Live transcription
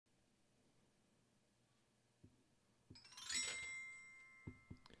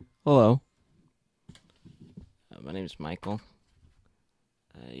Hello, my name is Michael.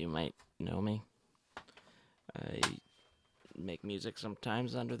 You might know me. I make music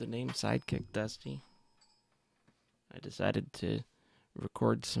sometimes under the name Sidekick Dusty. I decided to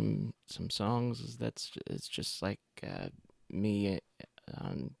record some songs. It's just like me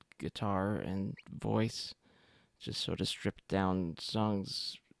on guitar and voice, just sort of stripped down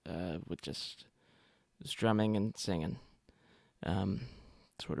songs with just strumming and singing. Um,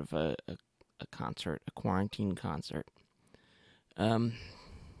 Sort of a concert, a quarantine concert. Um,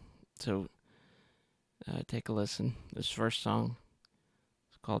 so take a listen. This first song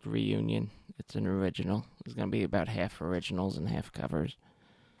is called Reunion. It's an original. It's going to be about half originals and half covers.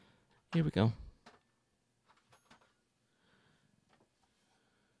 Here we go.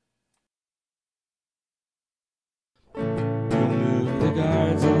 Move the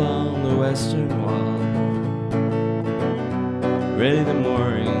guards along the western wall. Ready the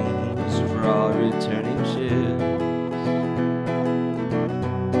moorings for all returning ships.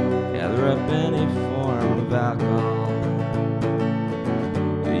 Gather up any form of alcohol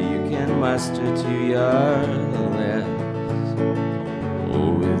that you can muster to your lips.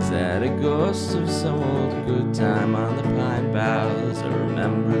 Oh, is that a ghost of some old good time on the pine boughs? I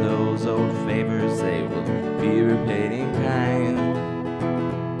remember those old favors, they will be repaid in kind.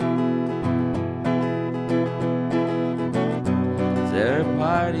 Is there a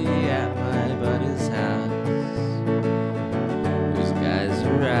party at my buddy's house? Those guys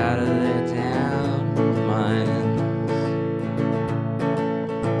are out of their damn minds.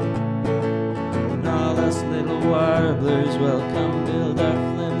 And all us little warblers will come build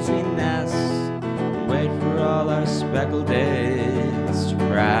our flimsy nests and wait for all our speckled days to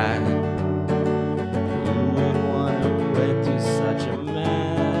cry. Who would want to wait to such a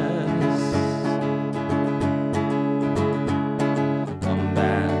mess? Come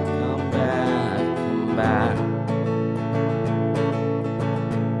back, come back, come back.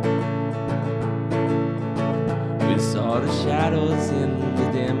 We saw the shadows in the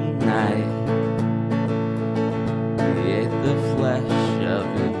dim night. We ate the flesh of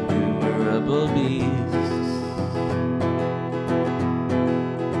innumerable beasts.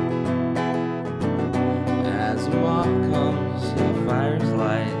 As a moth comes to the fire's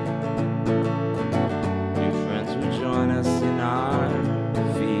light, new friends will join us in our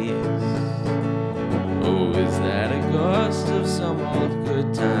feast. Oh, is that a ghost of some old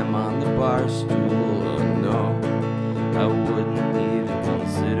good time on the bar stool? Oh no, I wouldn't even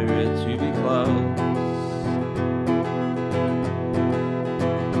consider it to be close.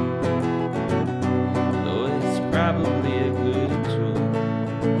 Though it's probably a good tool,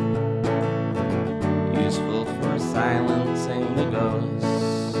 useful for silencing the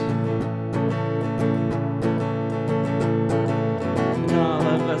ghosts. And all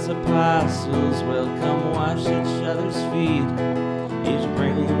of us apostles will come wash each other's feet, each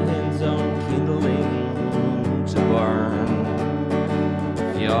bringing his own kindling to burn.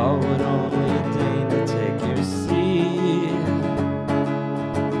 If y'all would only deign to take your seat.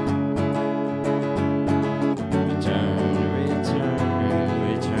 Return, return,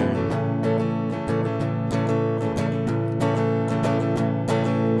 return.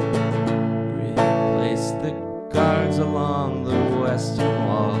 Replace the guards along the western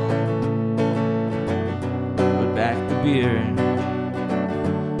wall. Put back the beer,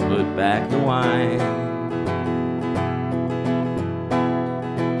 put back the wine.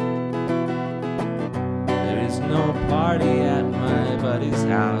 There is no party at my buddy's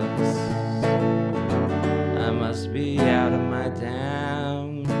house. I must be out of my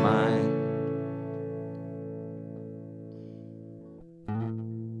damn mind.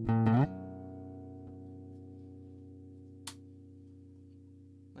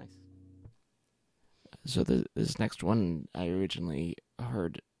 Nice. So this next one I originally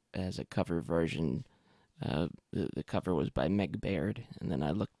heard as a cover version. The cover was by Meg Baird, and then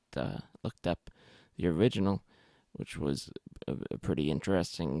I looked up the original, which was a pretty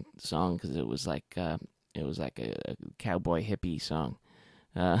interesting song because it was like a cowboy hippie song.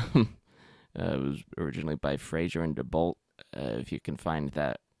 Uh, it was originally by Fraser and Debolt. If you can find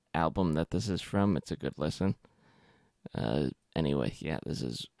that album that this is from, it's a good listen. Anyway, yeah, this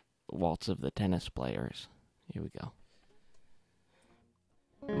is Waltz of the Tennis Players. Here we go.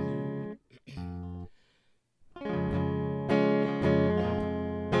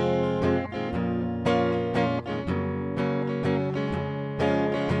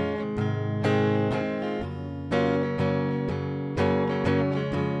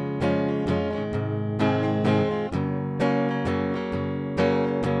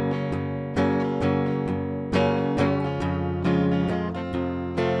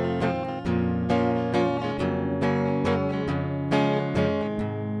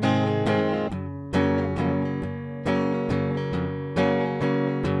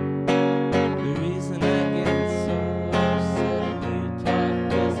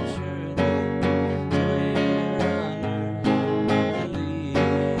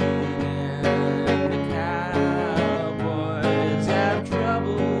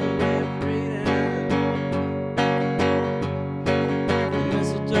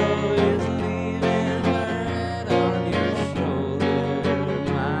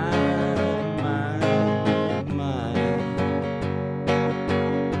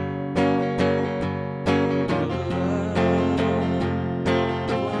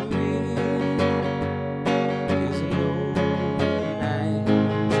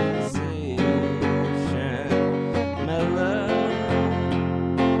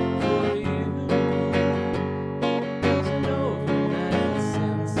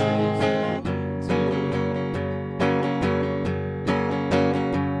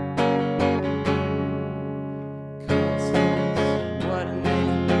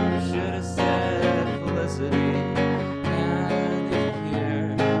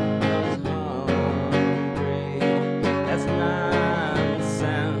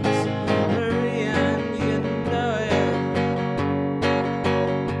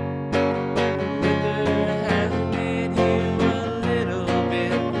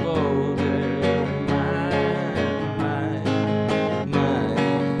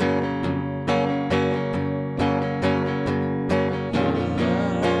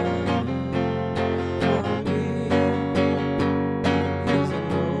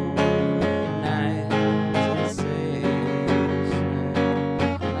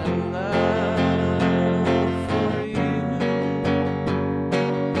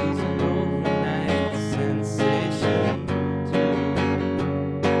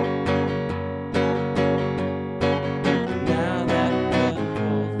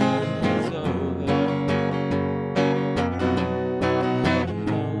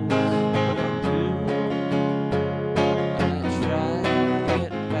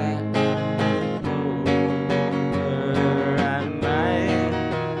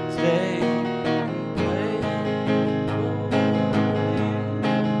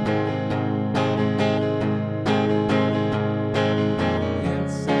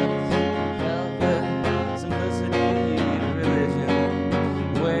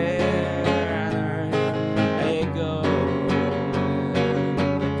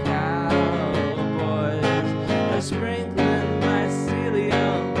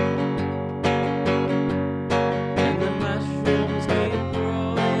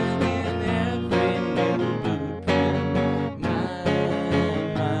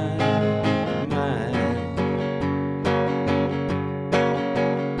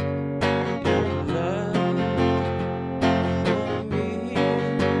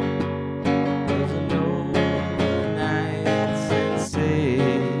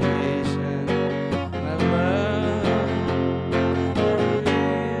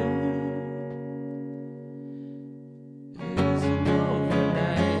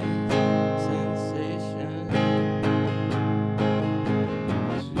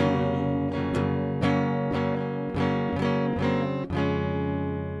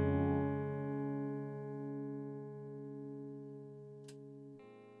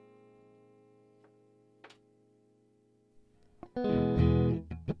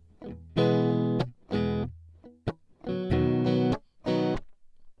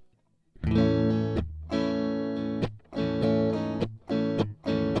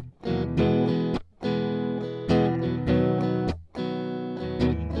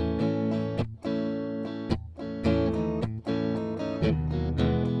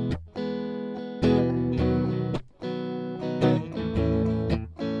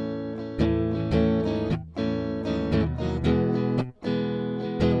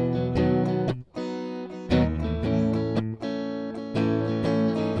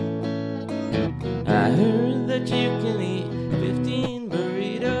 I heard that you can eat 15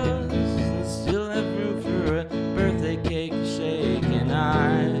 burritos and still have room for a birthday cake shake. And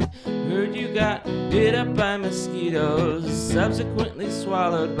I heard you got bit up by mosquitoes, subsequently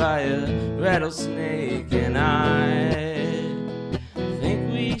swallowed by a rattlesnake. And I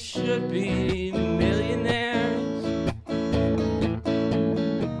think we should be millionaires.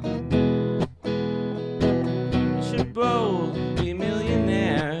 We should both be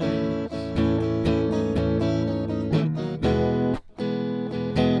millionaires.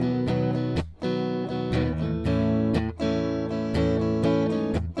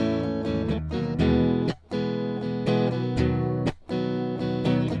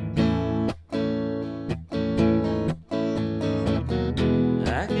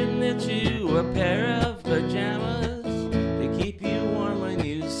 A pair of pajamas to keep you warm when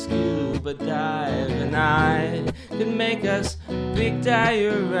you scuba dive, and I could make us big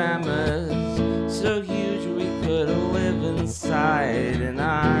dioramas so huge we could live inside. And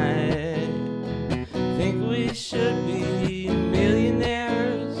I think we should be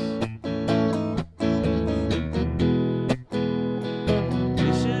millionaires.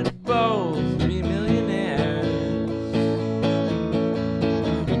 We should both be millionaires.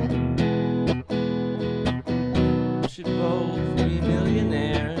 Should both be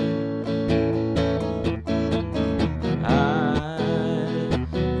millionaires. I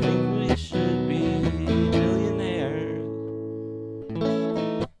think we should be millionaires.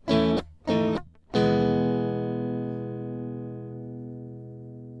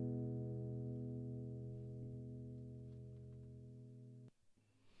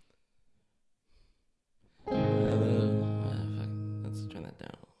 Let's turn that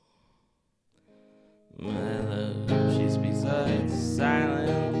down. My love, she speaks like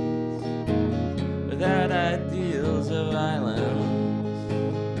silence, without ideals of violence.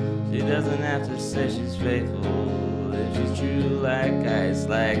 She doesn't have to say she's faithful if she's true like ice,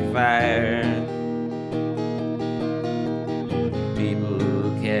 like fire. People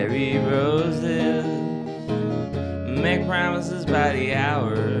who carry roses make promises by the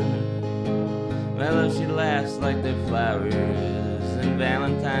hour. My love, she laughs like they're flowers, and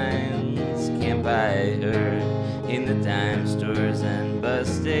Valentine's can't buy her in the dime stores and bus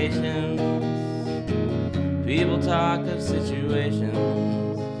stations. People talk of situations,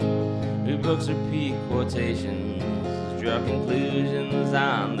 read books or peak quotations, draw conclusions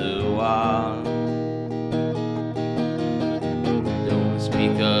on the wall. Don't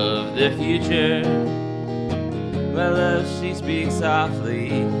speak of the future. My love, she speaks softly.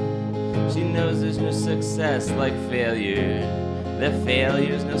 She knows there's no success like failure, that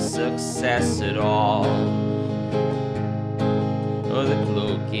failure's no success at all. Or the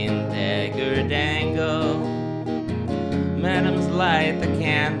cloak and dagger dangle, madams light the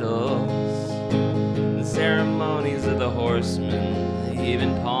candles, the ceremonies of the horsemen,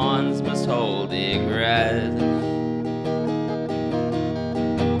 even pawns must hold a grudge.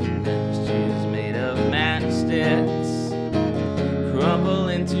 Shoes made of matchsticks crumble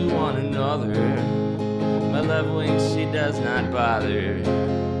into one another. My love winks, she does not bother.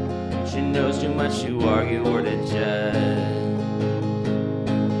 She knows too much to argue or to judge.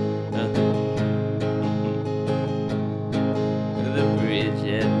 The bridge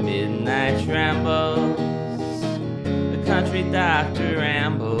at midnight trembles, the country doctor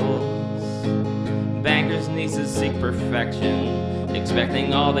rambles. Bankers' nieces seek perfection,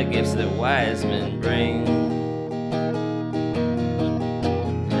 expecting all the gifts that wise men bring.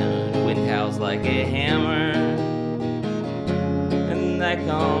 Like a hammer, and night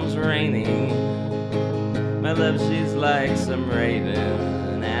comes raining. My love, she's like some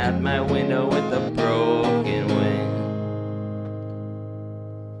raven at my window with a broken wing.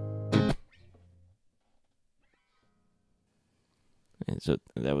 And so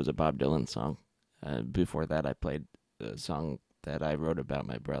that was a Bob Dylan song. Before that, I played a song that I wrote about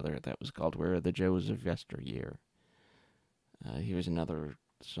my brother that was called "Where Are the Joes of Yesteryear." Here's another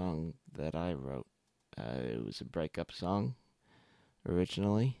song that I wrote. It was a breakup song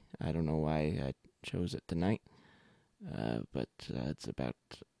originally. I don't know why I chose it tonight, but it's about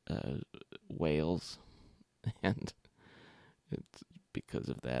whales, and it's because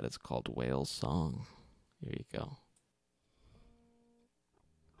of that it's called Whale Song. Here you go.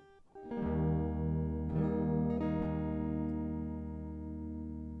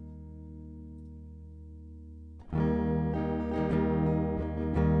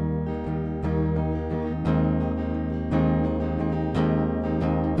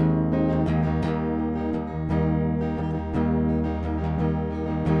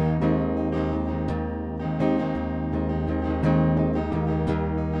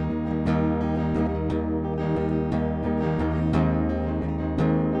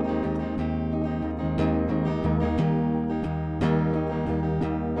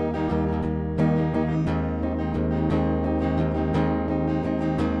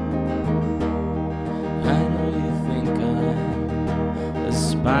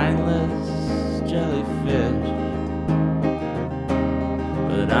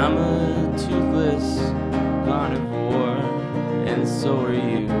 But I'm a toothless carnivore, and so are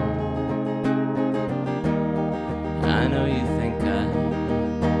you. I know you think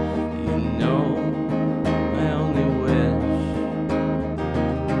you know my only wish,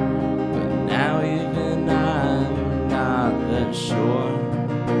 but now even I'm not that sure.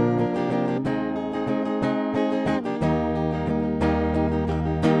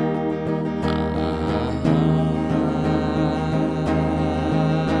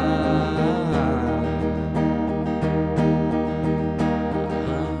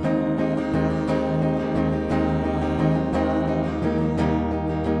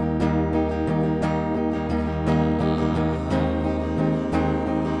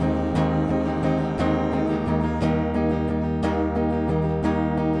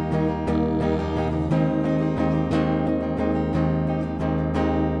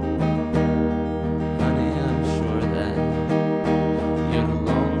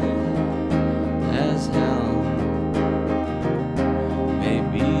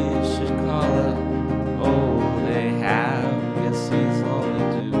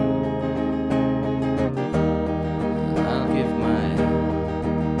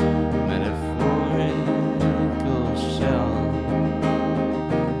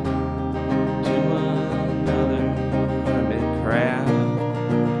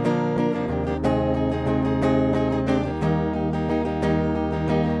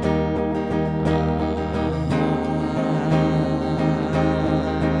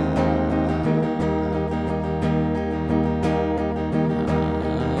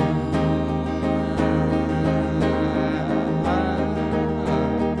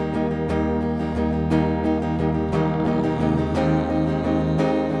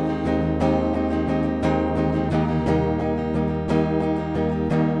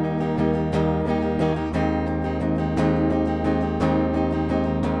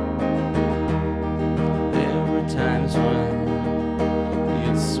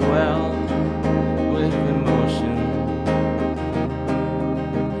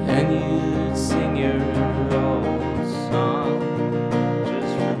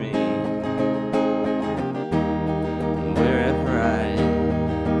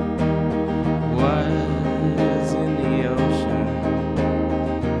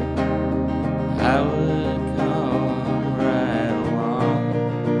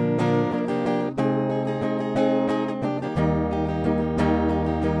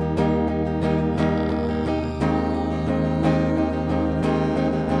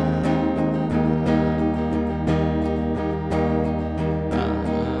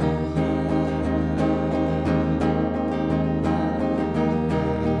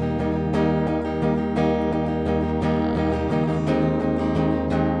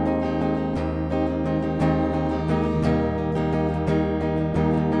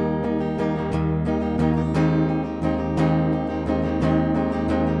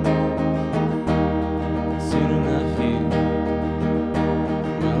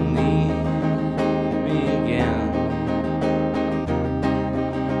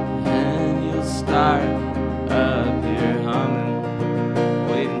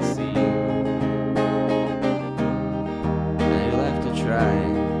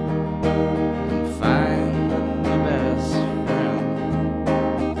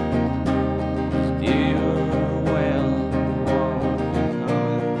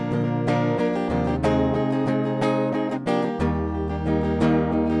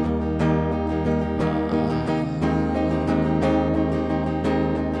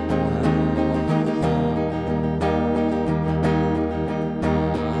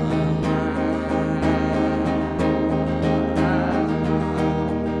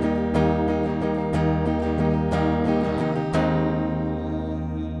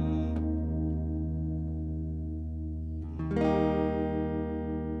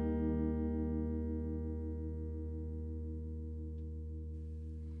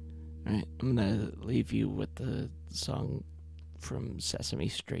 Alright, I'm gonna leave you with the song from Sesame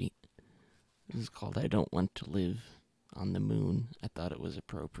Street. This is called I Don't Want to Live on the Moon. I thought it was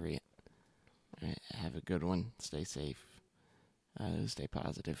appropriate. Alright, have a good one. Stay safe. Stay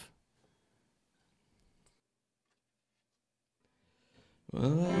positive.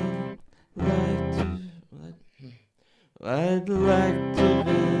 Well, I'd like to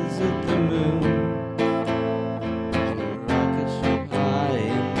visit the moon.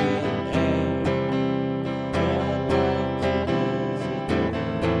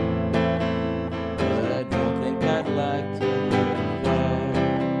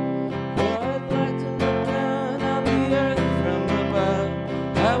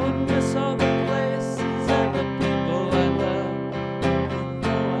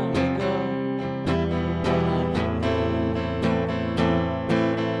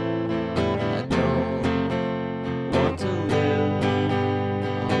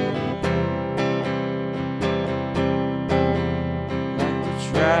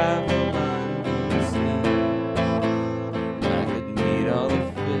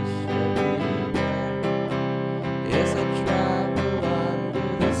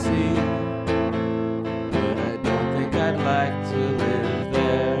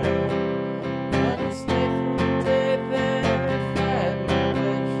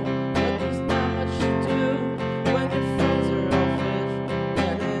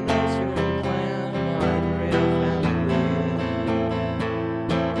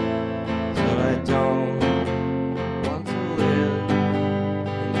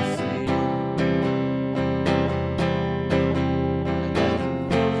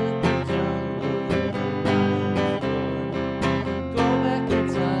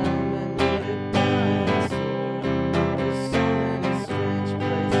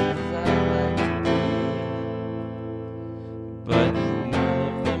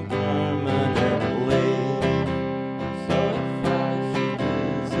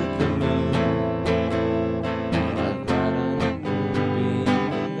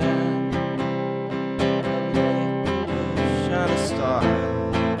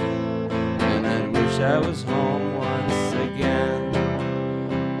 I was home.